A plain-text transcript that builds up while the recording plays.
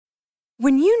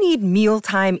When you need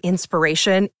mealtime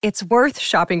inspiration, it's worth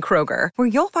shopping Kroger, where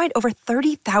you'll find over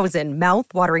 30,000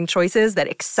 mouth-watering choices that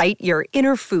excite your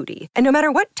inner foodie. And no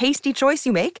matter what tasty choice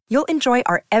you make, you'll enjoy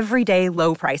our everyday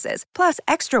low prices, plus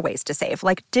extra ways to save,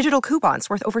 like digital coupons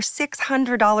worth over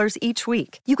 $600 each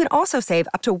week. You can also save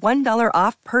up to $1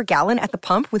 off per gallon at the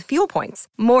pump with fuel points.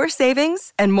 More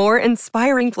savings and more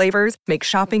inspiring flavors make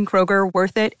shopping Kroger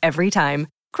worth it every time.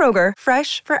 Kroger,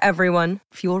 fresh for everyone.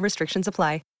 Fuel restrictions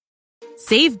apply.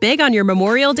 Save big on your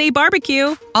Memorial Day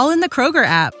barbecue, all in the Kroger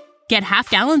app. Get half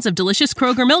gallons of delicious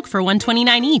Kroger milk for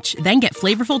 $1.29 each. Then get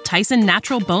flavorful Tyson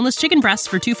natural boneless chicken breasts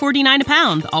for $2.49 a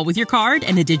pound, all with your card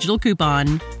and a digital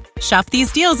coupon. Shop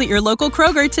these deals at your local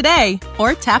Kroger today,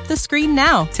 or tap the screen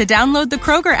now to download the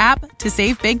Kroger app to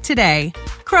save big today.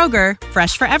 Kroger,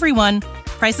 fresh for everyone.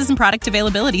 Prices and product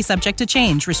availability subject to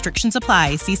change. Restrictions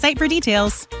apply. See site for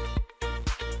details.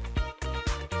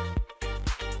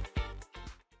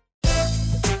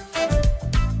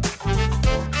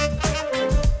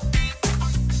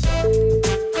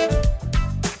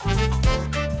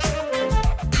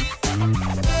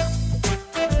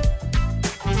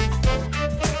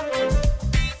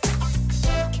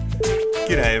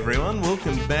 G'day everyone,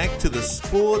 welcome back to the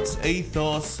Sports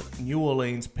Ethos New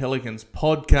Orleans Pelicans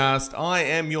podcast. I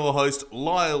am your host,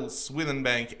 Lyle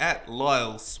Swithenbank, at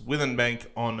Lyle Swithenbank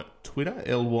on Twitter,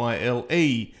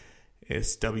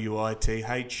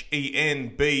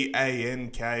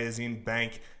 LYLESWITHENBANK as in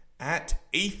bank, at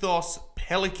Ethos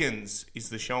Pelicans is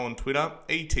the show on Twitter,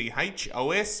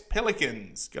 ETHOS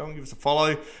Pelicans. Go and give us a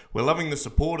follow. We're loving the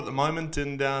support at the moment,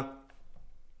 and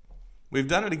we've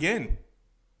done it again.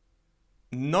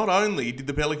 Not only did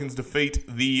the Pelicans defeat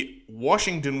the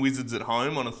Washington Wizards at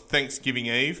home on a Thanksgiving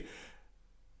Eve,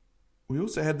 we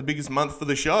also had the biggest month for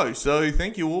the show. So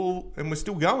thank you all, and we're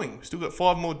still going. We've still got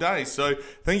 5 more days. So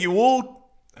thank you all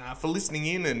for listening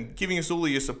in and giving us all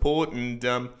of your support, and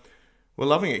we're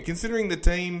loving it. Considering the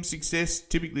team success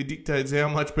typically dictates how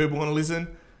much people want to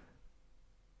listen,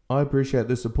 I appreciate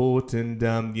the support, and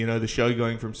the show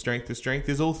going from strength to strength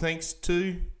is all thanks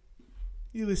to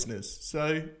you listeners.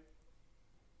 So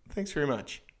thanks very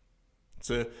much. It's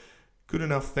a good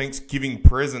enough Thanksgiving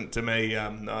present to me.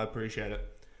 I appreciate it.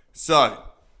 So,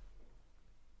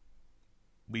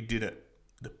 we did it.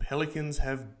 The Pelicans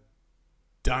have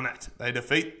done it. They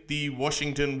defeat the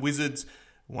Washington Wizards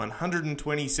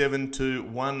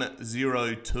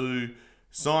 127-102.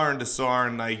 Siren to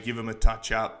siren, they give them a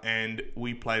touch-up, and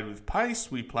we played with pace.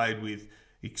 We played with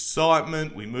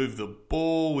excitement. We moved the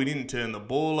ball. We didn't turn the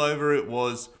ball over.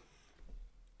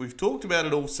 We've talked about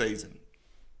it all season,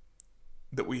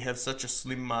 that we have such a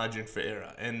slim margin for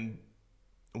error. And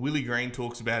Willie Green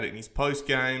talks about it in his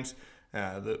post-games.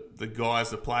 The guys,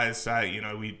 the players say,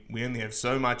 we only have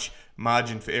so much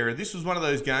margin for error. This was one of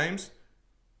those games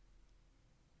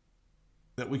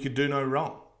that we could do no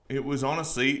wrong. It was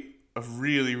honestly a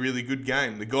really, really good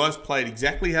game. The guys played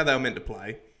exactly how they were meant to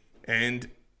play, and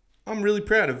I'm really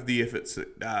proud of the efforts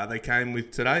that they came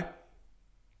with today.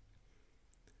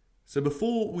 So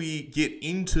before we get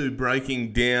into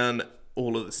breaking down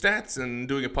all of the stats and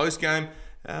doing a post-game,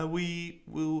 we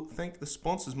will thank the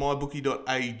sponsors,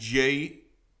 mybookie.ag.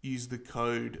 Use the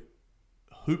code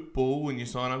HOOPBALL when you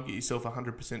sign up. Get yourself a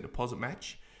 100% deposit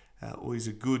match. Always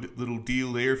a good little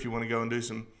deal there if you want to go and do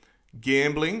some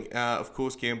gambling. Of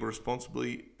course, gamble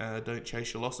responsibly. Don't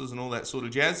chase your losses and all that sort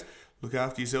of jazz. Look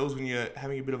after yourselves when you're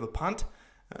having a bit of a punt.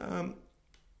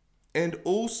 And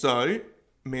also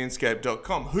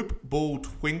manscaped.com.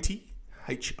 Hoopball20,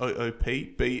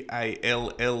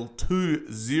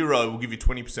 HOOPBALL20 will give you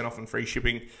 20% off and free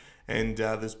shipping. And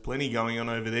there's plenty going on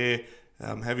over there.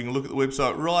 Having a look at the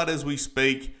website right as we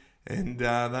speak. And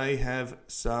they have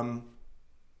some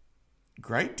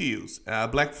great deals.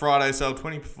 Black Friday sale,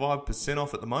 25%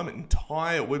 off at the moment.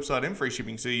 Entire website and free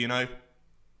shipping. So,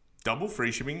 double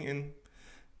free shipping, and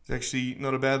it's actually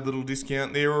not a bad little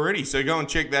discount there already. So go and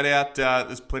check that out.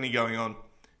 There's plenty going on.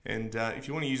 And if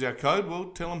you want to use our code, well,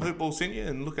 tell them Hoopball sent you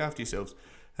and look after yourselves.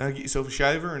 Get yourself a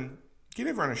shaver and get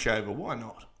everyone a shaver. Why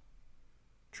not?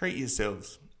 Treat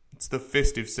yourselves. It's the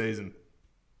festive season.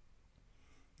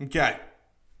 Okay.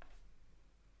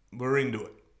 We're into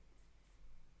it.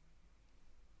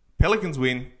 Pelicans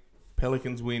win.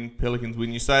 Pelicans win. Pelicans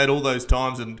win. You say it all those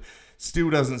times and still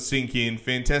doesn't sink in.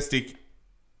 Fantastic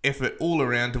effort all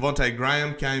around. Devontae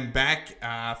Graham came back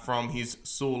from his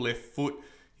sore left foot.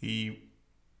 He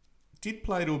did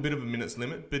play to a bit of a minutes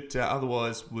limit, but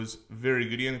otherwise was very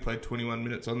good. He only played 21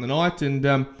 minutes on the night, and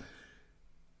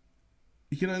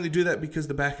you can only do that because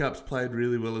the backups played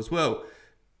really well as well.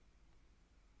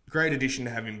 great addition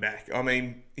to have him back. I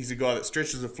mean, he's a guy that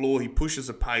stretches the floor, he pushes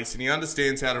the pace, and he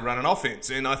understands how to run an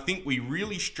offense. And I think we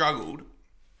really struggled,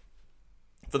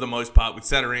 for the most part, with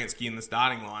Satoransky in the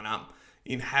starting lineup,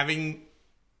 in having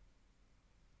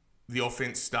the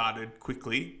offense started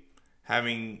quickly,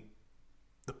 having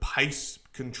the pace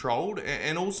controlled,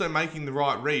 and also making the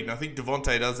right read. And I think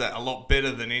Devontae does that a lot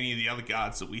better than any of the other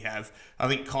guards that we have. I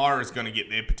think Kyra's going to get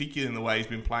there, particularly in the way he's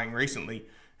been playing recently.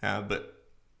 But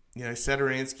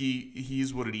Satoransky, he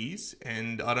is what it is,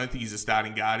 and I don't think he's a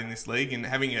starting guard in this league. And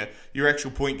having your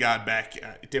actual point guard back,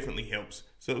 it definitely helps.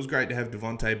 So it was great to have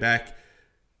Devontae back.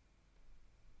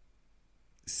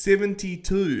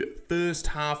 72 first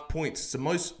half points. It's the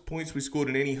most points we scored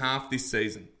in any half this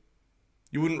season.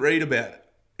 You wouldn't read about it.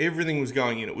 Everything was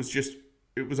going in. It was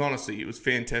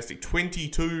fantastic.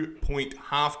 22-point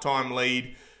halftime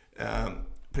lead,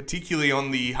 particularly on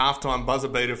the halftime buzzer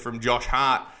beater from Josh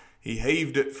Hart. He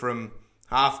heaved it from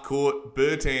half court.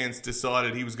 Bertans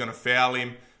decided he was going to foul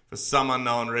him for some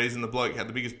unknown reason. The bloke had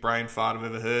the biggest brain fart I've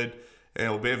ever heard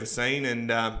or ever seen, and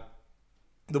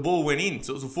the ball went in.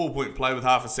 So it was a 4-point play with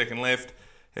half a second left,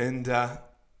 and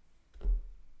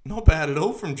not bad at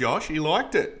all from Josh. He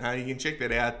liked it. You can check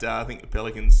that out. I think the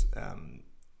Pelicans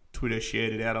Twitter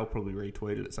shared it out. I'll probably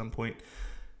retweet it at some point.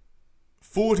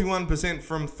 41%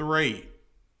 from three,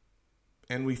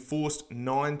 and we forced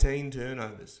 19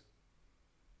 turnovers.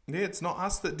 Yeah, it's not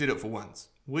us that did it for once.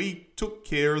 We took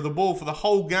care of the ball for the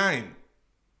whole game.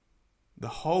 The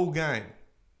whole game.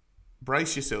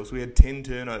 Brace yourselves. We had 10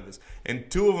 turnovers.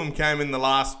 And 2 of them came in the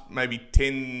last maybe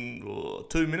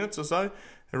 2 minutes or so.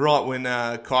 Right when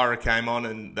Kyra came on,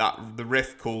 and the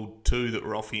ref called 2 that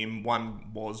were off him.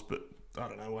 One was, but I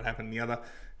don't know what happened in the other.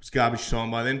 It was garbage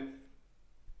time by then.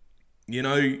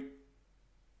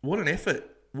 What an effort.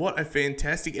 What a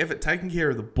fantastic effort. Taking care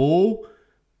of the ball.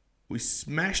 We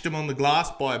smashed them on the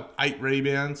glass by 8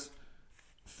 rebounds,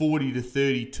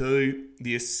 40-32.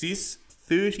 The assists,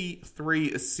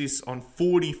 33 assists on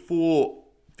 44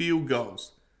 field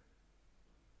goals.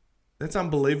 That's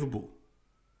unbelievable.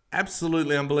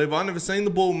 Absolutely unbelievable. I've never seen the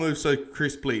ball move so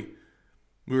crisply.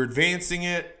 We were advancing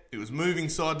it. It was moving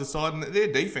side to side, and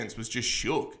their defense was just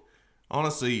shook.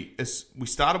 Honestly, we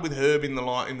started with Herb in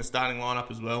the starting lineup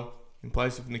as well, in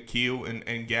place of Nikhil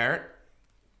and Garrett,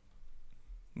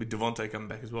 with Devontae coming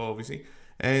back as well, obviously.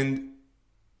 And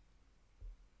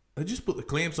they just put the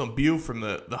clamps on Beal from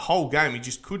the whole game. He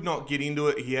just could not get into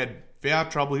it. He had foul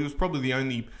trouble. He was probably the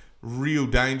only real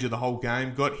danger the whole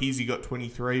game. He got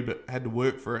 23, but had to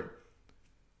work for it.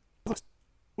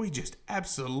 We just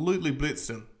absolutely blitzed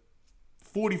him.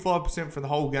 45% for the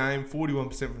whole game,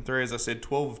 41% from three. As I said,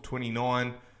 12 of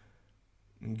 29.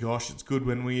 And gosh, it's good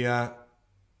when we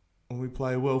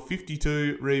play well.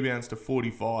 52 rebounds to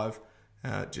 45.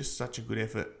 Just such a good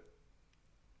effort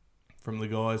from the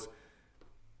guys.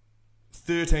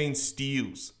 13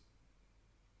 steals.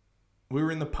 We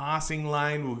were in the passing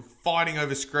lane. We were fighting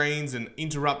over screens and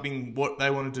interrupting what they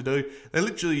wanted to do. They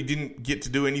literally didn't get to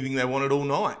do anything they wanted all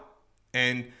night.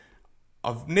 And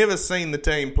I've never seen the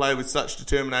team play with such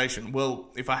determination. Well,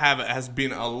 if I have, it has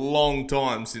been a long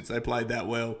time since they played that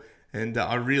well. And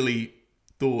I really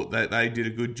thought that they did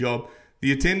a good job.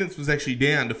 The attendance was actually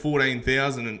down to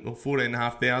 14,000 or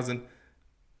 14,500.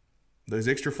 Those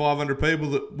extra 500 people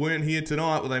that weren't here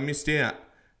tonight, well, they missed out,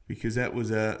 because it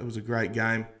was a great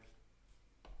game.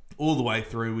 All the way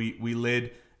through, we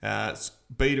led,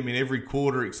 beat them in every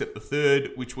quarter except the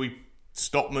third, which we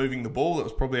stopped moving the ball. That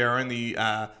was probably our only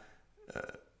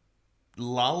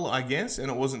lull, I guess, and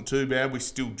it wasn't too bad. We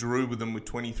still drew with them with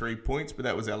 23 points, but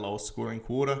that was our lowest scoring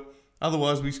quarter.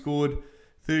 Otherwise, we scored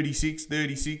 36,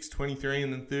 36, 23,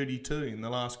 and then 32 in the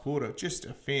last quarter. Just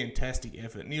a fantastic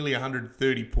effort. Nearly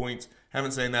 130 points.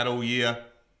 Haven't seen that all year.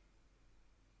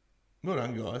 Well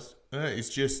done, guys. It's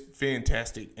just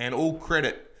fantastic. And all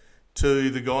credit to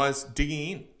the guys digging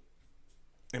in.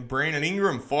 And Brandon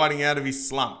Ingram fighting out of his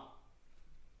slump.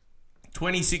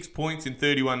 26 points in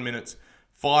 31 minutes.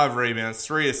 5 rebounds,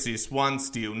 3 assists, 1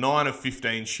 steal, 9 of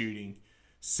 15 shooting.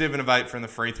 7 of 8 from the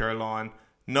free throw line.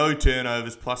 No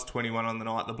turnovers, plus 21 on the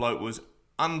night. The bloke was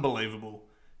unbelievable.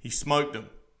 He smoked them.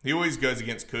 He always goes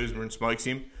against Kuzma and smokes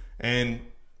him. And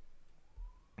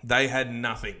they had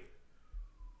nothing.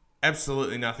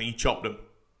 Absolutely nothing. He chopped them.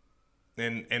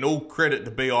 And all credit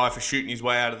to BI for shooting his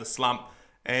way out of the slump.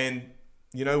 And,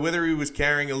 whether he was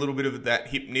carrying a little bit of that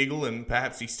hip niggle, and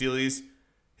perhaps he still is,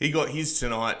 he got his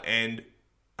tonight. And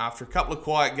after a couple of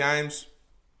quiet games,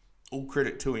 all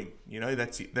credit to him.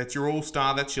 That's your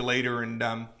all-star, that's your leader, and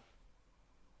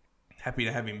happy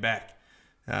to have him back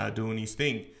doing his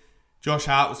thing. Josh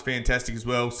Hart was fantastic as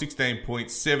well. 16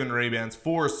 points, 7 rebounds,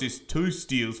 4 assists, 2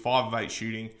 steals, 5 of 8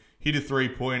 shooting. Hit a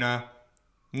three-pointer.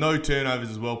 No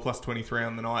turnovers as well, plus 23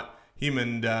 on the night. Him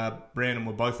and Brandon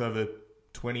were both over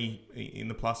 20 in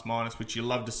the plus-minus, which you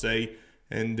love to see.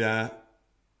 And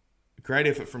great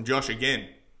effort from Josh again,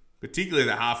 particularly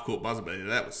the half-court buzzer beater.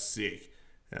 That was sick.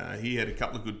 He had a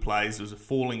couple of good plays. There was a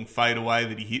falling fadeaway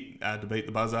that he hit to beat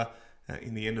the buzzer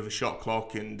in the end of a shot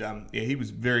clock. And he was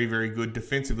very, very good.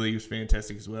 Defensively, he was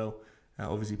fantastic as well.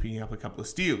 Obviously picking up a couple of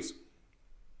steals.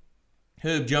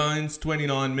 Herb Jones,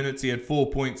 29 minutes. He had 4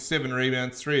 points, 7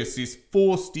 rebounds, 3 assists,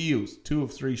 4 steals, 2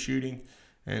 of 3 shooting,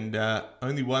 and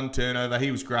only 1 turnover. He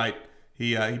was great.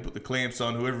 He put the clamps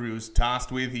on whoever he was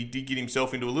tasked with. He did get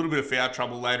himself into a little bit of foul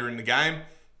trouble later in the game,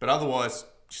 but otherwise,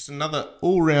 just another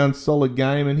all-round solid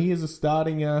game, and he is a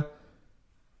starting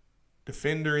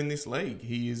defender in this league.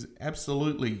 He is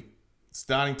absolutely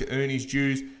starting to earn his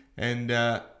dues, and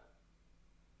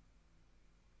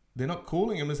they're not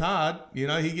calling him as hard. You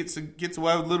know, he gets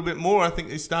away with a little bit more. I think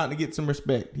he's starting to get some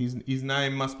respect. His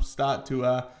name must start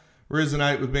to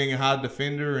resonate with being a hard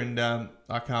defender, and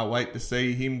I can't wait to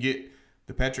see him get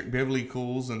the Patrick Beverley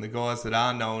calls and the guys that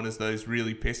are known as those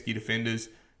really pesky defenders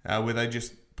where they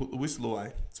just put the whistle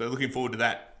away. So looking forward to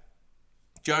that.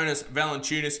 Jonas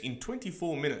Valanciunas, in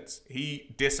 24 minutes,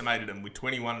 he decimated them with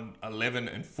 21, 11,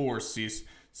 and 4 assists,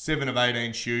 7 of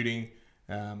 18 shooting.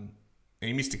 And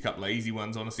he missed a couple of easy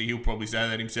ones, honestly. He'll probably say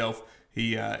that himself.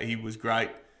 He was great,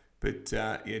 but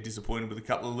disappointed with a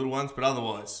couple of little ones. But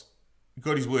otherwise,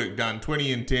 got his work done.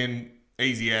 20 and 10,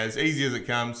 easy as it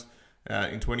comes.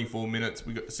 In 24 minutes,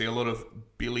 we got to see a lot of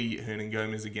Billy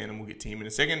Hernan-Gomez again, and we'll get to him in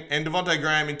a second. And Devontae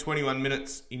Graham in 21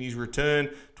 minutes in his return,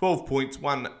 12 points,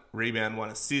 1 rebound, 1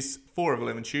 assist, 4 of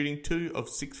 11 shooting, 2 of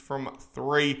 6 from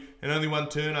 3, and only 1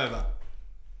 turnover.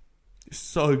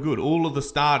 So good. All of the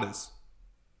starters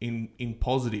in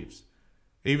positives,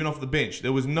 even off the bench.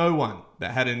 There was no one that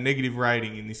had a negative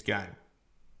rating in this game.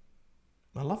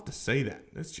 I love to see that.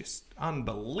 That's just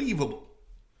unbelievable.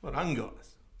 Well done,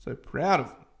 guys. So proud of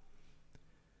them.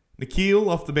 Nikhil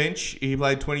off the bench, he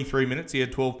played 23 minutes. He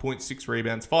had 12.6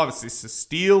 rebounds, 5 assists, a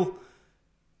steal,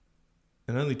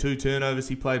 and only 2 turnovers.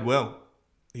 He played well.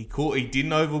 He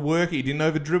didn't overwork, he didn't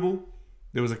over-dribble.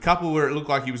 There was a couple where it looked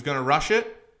like he was going to rush it,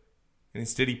 and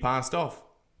instead he passed off.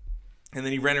 And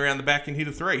then he ran around the back and hit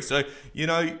a 3. So, you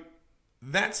know,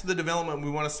 that's the development we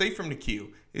want to see from Nikhil,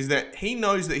 is that he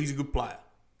knows that he's a good player.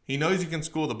 He knows he can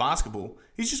score the basketball.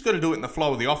 He's just got to do it in the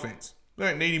flow of the offense. We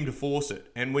don't need him to force it.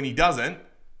 And when he doesn't,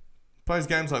 plays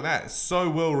games like that. It's so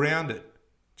well-rounded.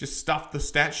 Just stuffed the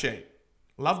stat sheet.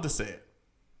 Love to see it.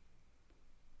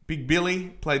 Big Billy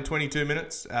played 22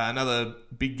 minutes. Another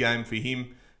big game for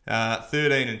him.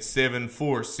 13 and 7,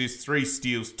 4 assists, 3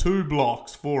 steals, 2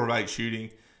 blocks, 4 of 8 shooting,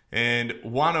 and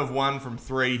 1 of 1 from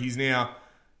 3. He's now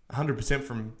 100%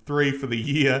 from 3 for the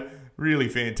year. Really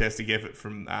fantastic effort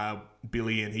from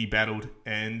Billy, and he battled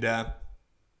and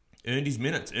earned his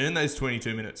minutes, earned those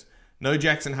 22 minutes. No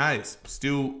Jackson Hayes,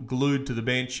 still glued to the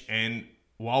bench, and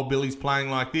while Billy's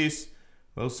playing like this,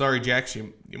 well, sorry, Jax,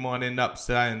 you might end up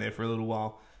staying there for a little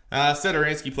while.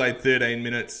 Satoransky played 13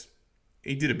 minutes.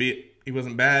 He did a bit. He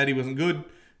wasn't bad, he wasn't good,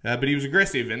 but he was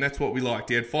aggressive, and that's what we liked.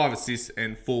 He had 5 assists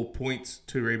and 4 points,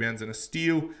 2 rebounds and a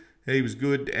steal. He was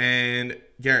good, and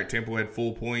Garrett Temple had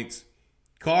 4 points.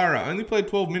 Kyra only played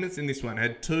 12 minutes in this one,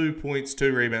 had 2 points,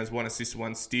 2 rebounds, 1 assist,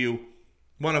 1 steal,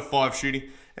 1 of 5 shooting.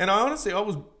 And I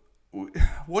was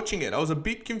watching it, I was a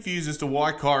bit confused as to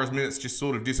why Kyra's minutes just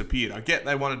sort of disappeared. I get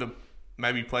they wanted to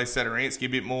maybe play Satoransky a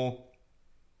bit more,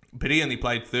 but he only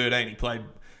played 13. He played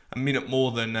a minute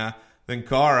more than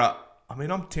Kyra. I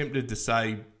mean, I'm tempted to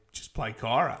say just play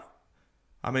Kyra.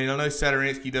 I mean, I know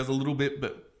Satoransky does a little bit,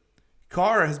 but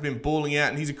Kyra has been balling out,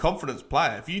 and he's a confidence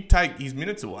player. If you take his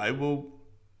minutes away, well,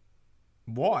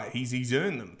 why? He's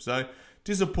earned them. So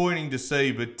disappointing to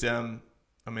see, but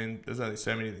I mean, there's only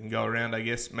so many that can go around, I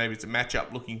guess. Maybe it's a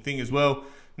matchup-looking thing as well.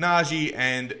 Najee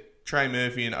and Trey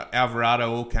Murphy and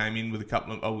Alvarado all came in with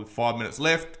with 5 minutes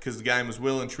left because the game was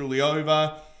well and truly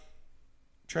over.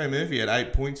 Trey Murphy had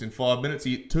 8 points in 5 minutes.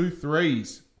 He hit 2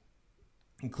 threes,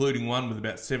 including one with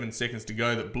about 7 seconds to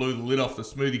go that blew the lid off the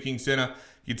Smoothie King Center.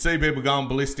 You'd see people going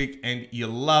ballistic, and you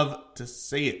love to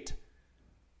see it.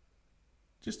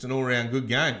 Just an all-round good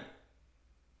game.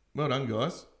 Well done,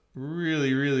 guys.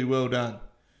 Really, really well done.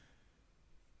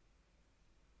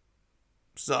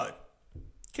 So,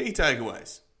 key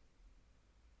takeaways.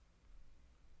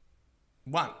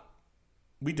 1,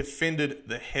 we defended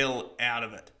the hell out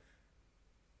of it.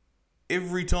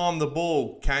 Every time the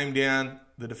ball came down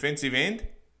the defensive end,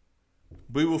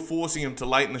 we were forcing them to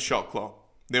late in the shot clock.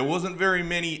 There wasn't very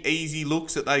many easy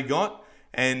looks that they got,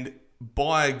 and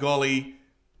by golly,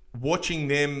 watching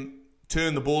them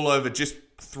turn the ball over, just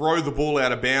throw the ball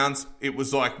out of bounds,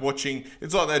 it's like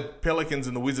the Pelicans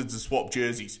and the Wizards have swapped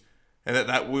jerseys, and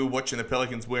that we were watching the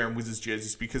Pelicans wearing Wizards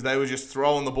jerseys because they were just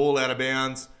throwing the ball out of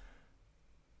bounds,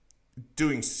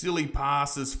 doing silly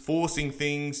passes, forcing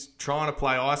things, trying to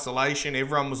play isolation.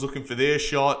 Everyone was looking for their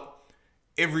shot.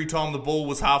 Every time the ball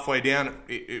was halfway down,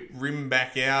 it rimmed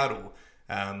back out, or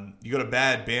you got a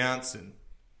bad bounce, and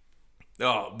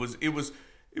it was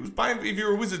painful. If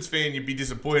you're a Wizards fan, you'd be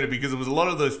disappointed because it was a lot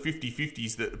of those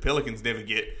 50-50s that the Pelicans never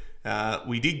get.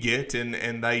 We did get,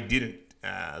 and they didn't.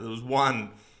 There was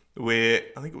one where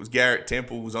I think it was Garrett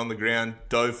Temple was on the ground,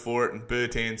 dove for it, and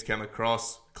Bertans came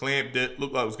across, clamped it,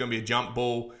 looked like it was going to be a jump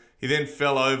ball. He then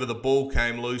fell over, the ball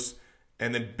came loose,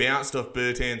 and then bounced off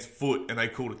Bertans' foot, and they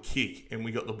called a kick, and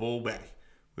we got the ball back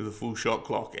with a full shot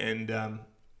clock. And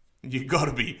you got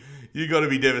to be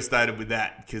devastated with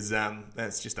that because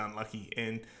that's just unlucky.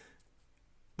 And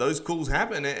those calls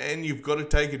happen, and you've got to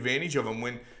take advantage of them.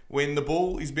 When the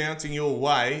ball is bouncing your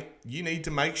way, you need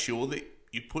to make sure that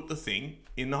you put the thing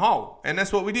in the hole, and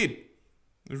that's what we did.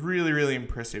 It was really, really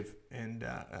impressive, and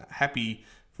happy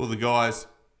for the guys.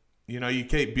 You know, you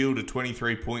keep Bill to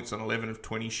 23 points on 11 of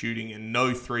 20 shooting and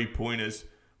no three-pointers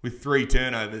with 3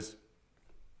 turnovers.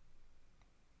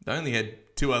 They only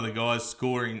had 2 other guys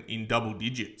scoring in double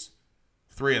digits.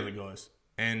 3 other guys.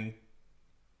 And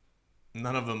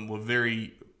none of them were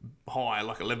very high,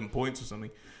 like 11 points or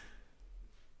something.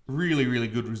 Really, really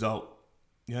good result.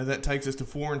 You know, that takes us to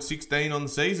 4-16 on the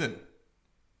season.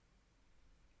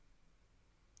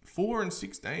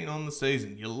 4-16 on the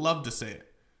season. You love to see it.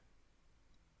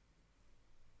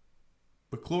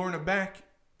 But clawing it back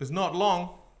is not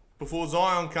long before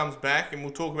Zion comes back, and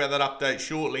we'll talk about that update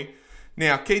shortly.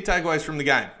 Now, key takeaways from the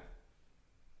game.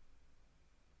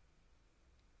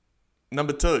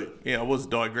 Number 2. Yeah, I was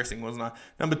digressing, wasn't I?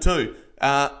 Number 2.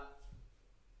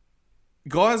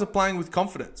 Guys are playing with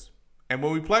confidence. And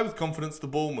when we play with confidence, the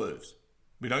ball moves.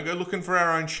 We don't go looking for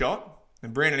our own shot.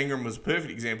 And Brandon Ingram was a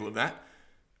perfect example of that.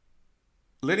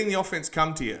 Letting the offense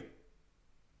come to you.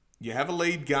 You have a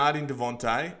lead guard in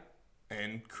Devontae,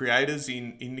 and creators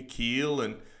in Nikhil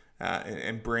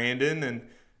and Brandon, and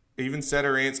even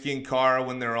Saturansky and Kyra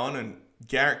when they're on, and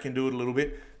Garrett can do it a little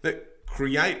bit, that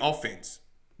create offense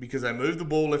because they move the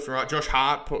ball left and right. Josh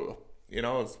Hart, you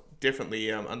know, I was definitely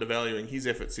undervaluing his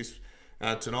efforts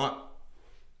tonight.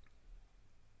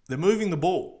 They're moving the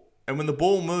ball, and when the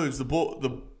ball moves,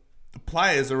 the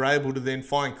players are able to then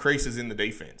find creases in the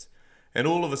defense, and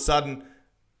all of a sudden,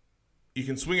 you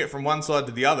can swing it from one side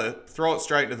to the other, throw it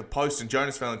straight into the post, and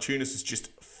Jonas Valanciunas is just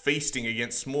feasting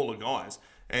against smaller guys.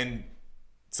 And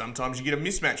sometimes you get a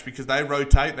mismatch because they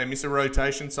rotate, they miss a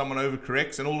rotation, someone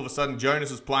overcorrects, and all of a sudden Jonas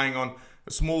is playing on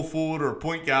a small forward or a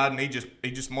point guard, and he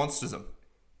just monsters them.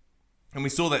 And we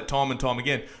saw that time and time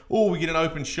again. We get an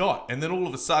open shot, and then all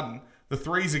of a sudden the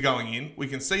threes are going in. We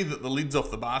can see that the lid's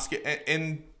off the basket,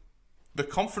 and the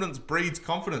confidence breeds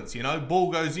confidence. You know,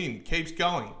 ball goes in, keeps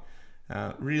going.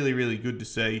 Really, really good to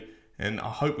see, and I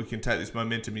hope we can take this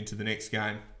momentum into the next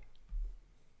game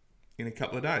in a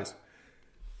couple of days.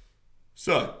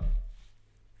 So,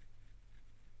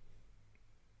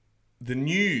 the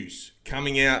news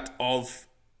coming out of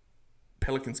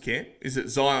Pelicans camp is that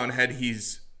Zion had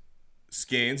his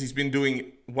scans. He's been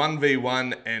doing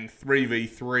 1v1 and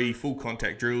 3v3 full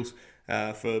contact drills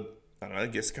for, I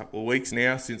guess a couple of weeks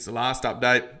now since the last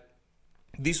update.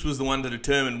 This was the one to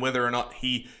determine whether or not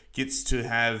he gets to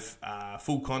have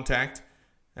full contact.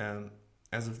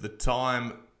 As of the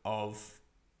time of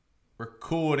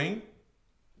recording,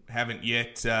 haven't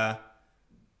yet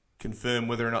confirmed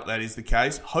whether or not that is the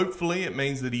case. Hopefully, it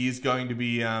means that he is going to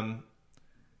be.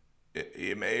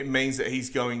 It means that he's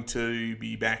going to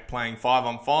be back playing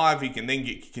 5-on-5. He can then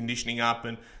get conditioning up,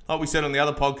 and like we said on the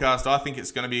other podcast, I think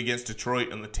it's going to be against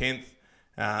Detroit on the 10th,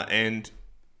 and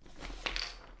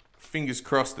fingers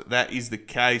crossed that that is the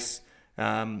case.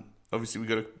 Obviously, we've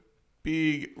got a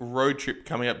big road trip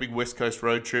coming up, big West Coast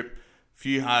road trip,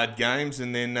 few hard games,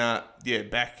 and then,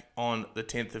 back on the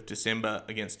 10th of December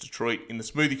against Detroit in the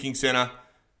Smoothie King Centre.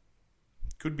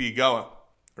 Could be a goer,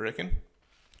 I reckon.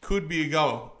 Could be a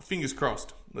goer. Fingers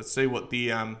crossed. Let's see what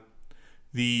the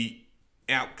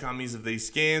outcome is of these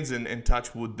scans, and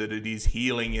touch wood that it is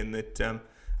healing, and that,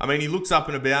 he looks up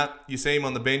and about. You see him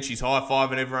on the bench. He's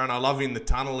high-fiving everyone. I love in the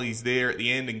tunnel. He's there at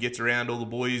the end and gets around all the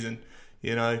boys, and,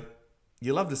 you know,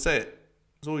 you love to see it.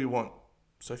 That's all you want.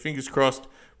 So fingers crossed.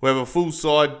 We'll have a full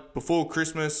side before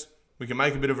Christmas. We can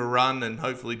make a bit of a run and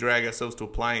hopefully drag ourselves to a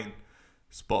playing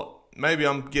spot. Maybe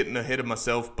I'm getting ahead of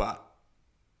myself, but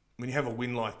when you have a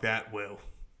win like that, well,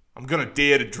 I'm going to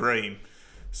dare to dream.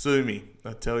 Sue me,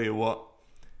 I tell you what.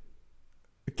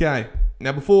 Okay,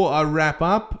 now before I wrap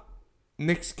up,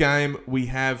 next game we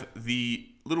have the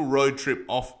little road trip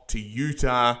off to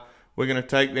Utah. We're going to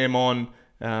take them on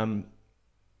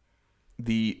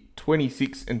the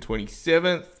 26th and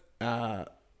 27th.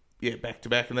 Back to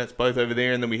back, and that's both over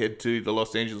there. And then we head to the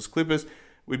Los Angeles Clippers.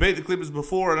 We beat the Clippers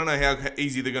before. I don't know how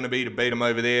easy they're going to be to beat them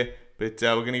over there, but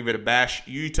we're going to give it a bash.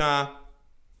 Utah,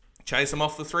 chase them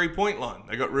off the 3-point line.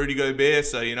 They got Rudy Gobert,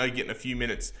 so, getting a few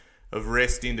minutes of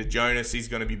rest into Jonas. He's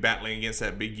going to be battling against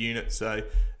that big unit, so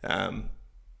we're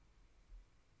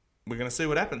going to see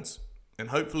what happens. And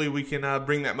hopefully we can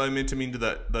bring that momentum into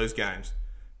those games.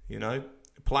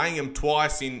 Playing them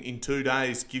twice in 2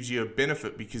 days gives you a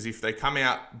benefit, because if they come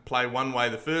out and play one way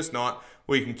the first night,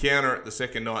 we can counter it the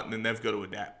second night, and then they've got to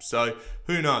adapt. So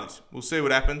who knows? We'll see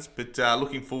what happens, but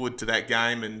looking forward to that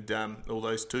game and all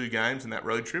those 2 games and that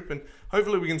road trip, and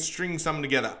hopefully we can string something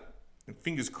together. And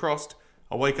fingers crossed,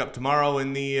 I wake up tomorrow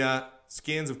and the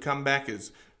scans have come back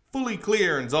as fully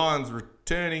clear and Zion's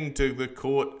returning to the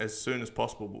court as soon as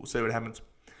possible. We'll see what happens.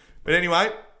 But anyway,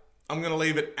 I'm going to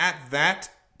leave it at that.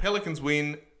 Pelicans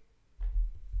win.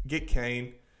 Get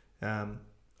keen.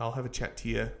 I'll have a chat to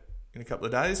you in a couple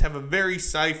of days. Have a very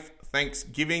safe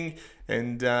Thanksgiving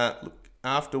and look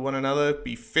after one another.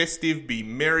 Be festive, be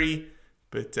merry,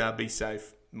 but be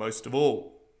safe most of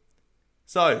all.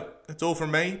 So, that's all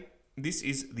from me. This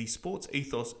is the Sports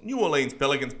Ethos New Orleans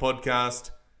Pelicans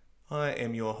podcast. I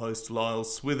am your host, Lyle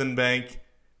Swithenbank.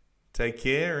 Take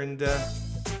care and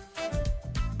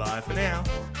bye for now.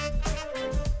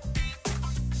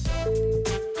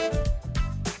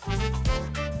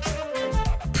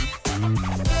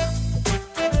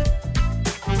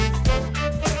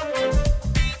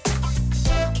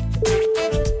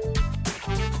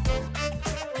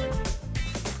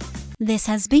 This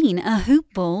has been a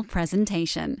Hoop Ball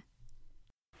presentation.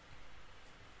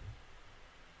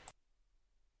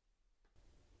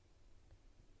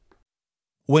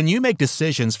 When you make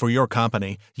decisions for your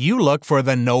company, you look for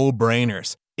the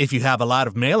no-brainers. If you have a lot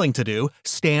of mailing to do,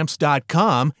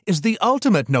 Stamps.com is the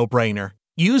ultimate no-brainer.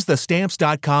 Use the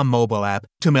Stamps.com mobile app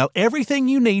to mail everything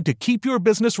you need to keep your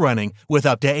business running with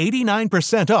up to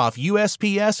 89% off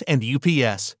USPS and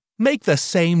UPS. Make the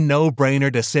same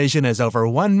no-brainer decision as over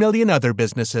 1 million other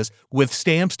businesses with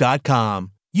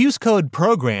Stamps.com. Use code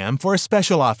PROGRAM for a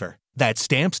special offer. That's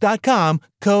Stamps.com,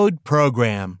 code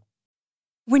PROGRAM.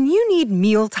 When you need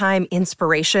mealtime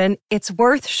inspiration, it's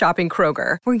worth shopping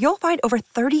Kroger, where you'll find over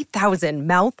 30,000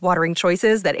 mouth-watering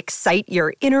choices that excite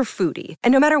your inner foodie.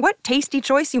 And no matter what tasty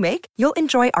choice you make, you'll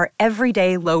enjoy our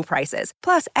everyday low prices,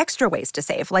 plus extra ways to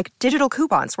save, like digital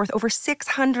coupons worth over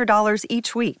 $600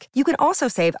 each week. You can also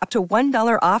save up to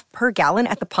 $1 off per gallon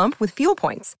at the pump with fuel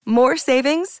points. More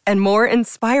savings and more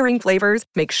inspiring flavors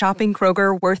make shopping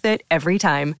Kroger worth it every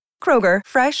time. Kroger,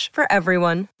 fresh for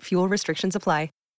everyone. Fuel restrictions apply.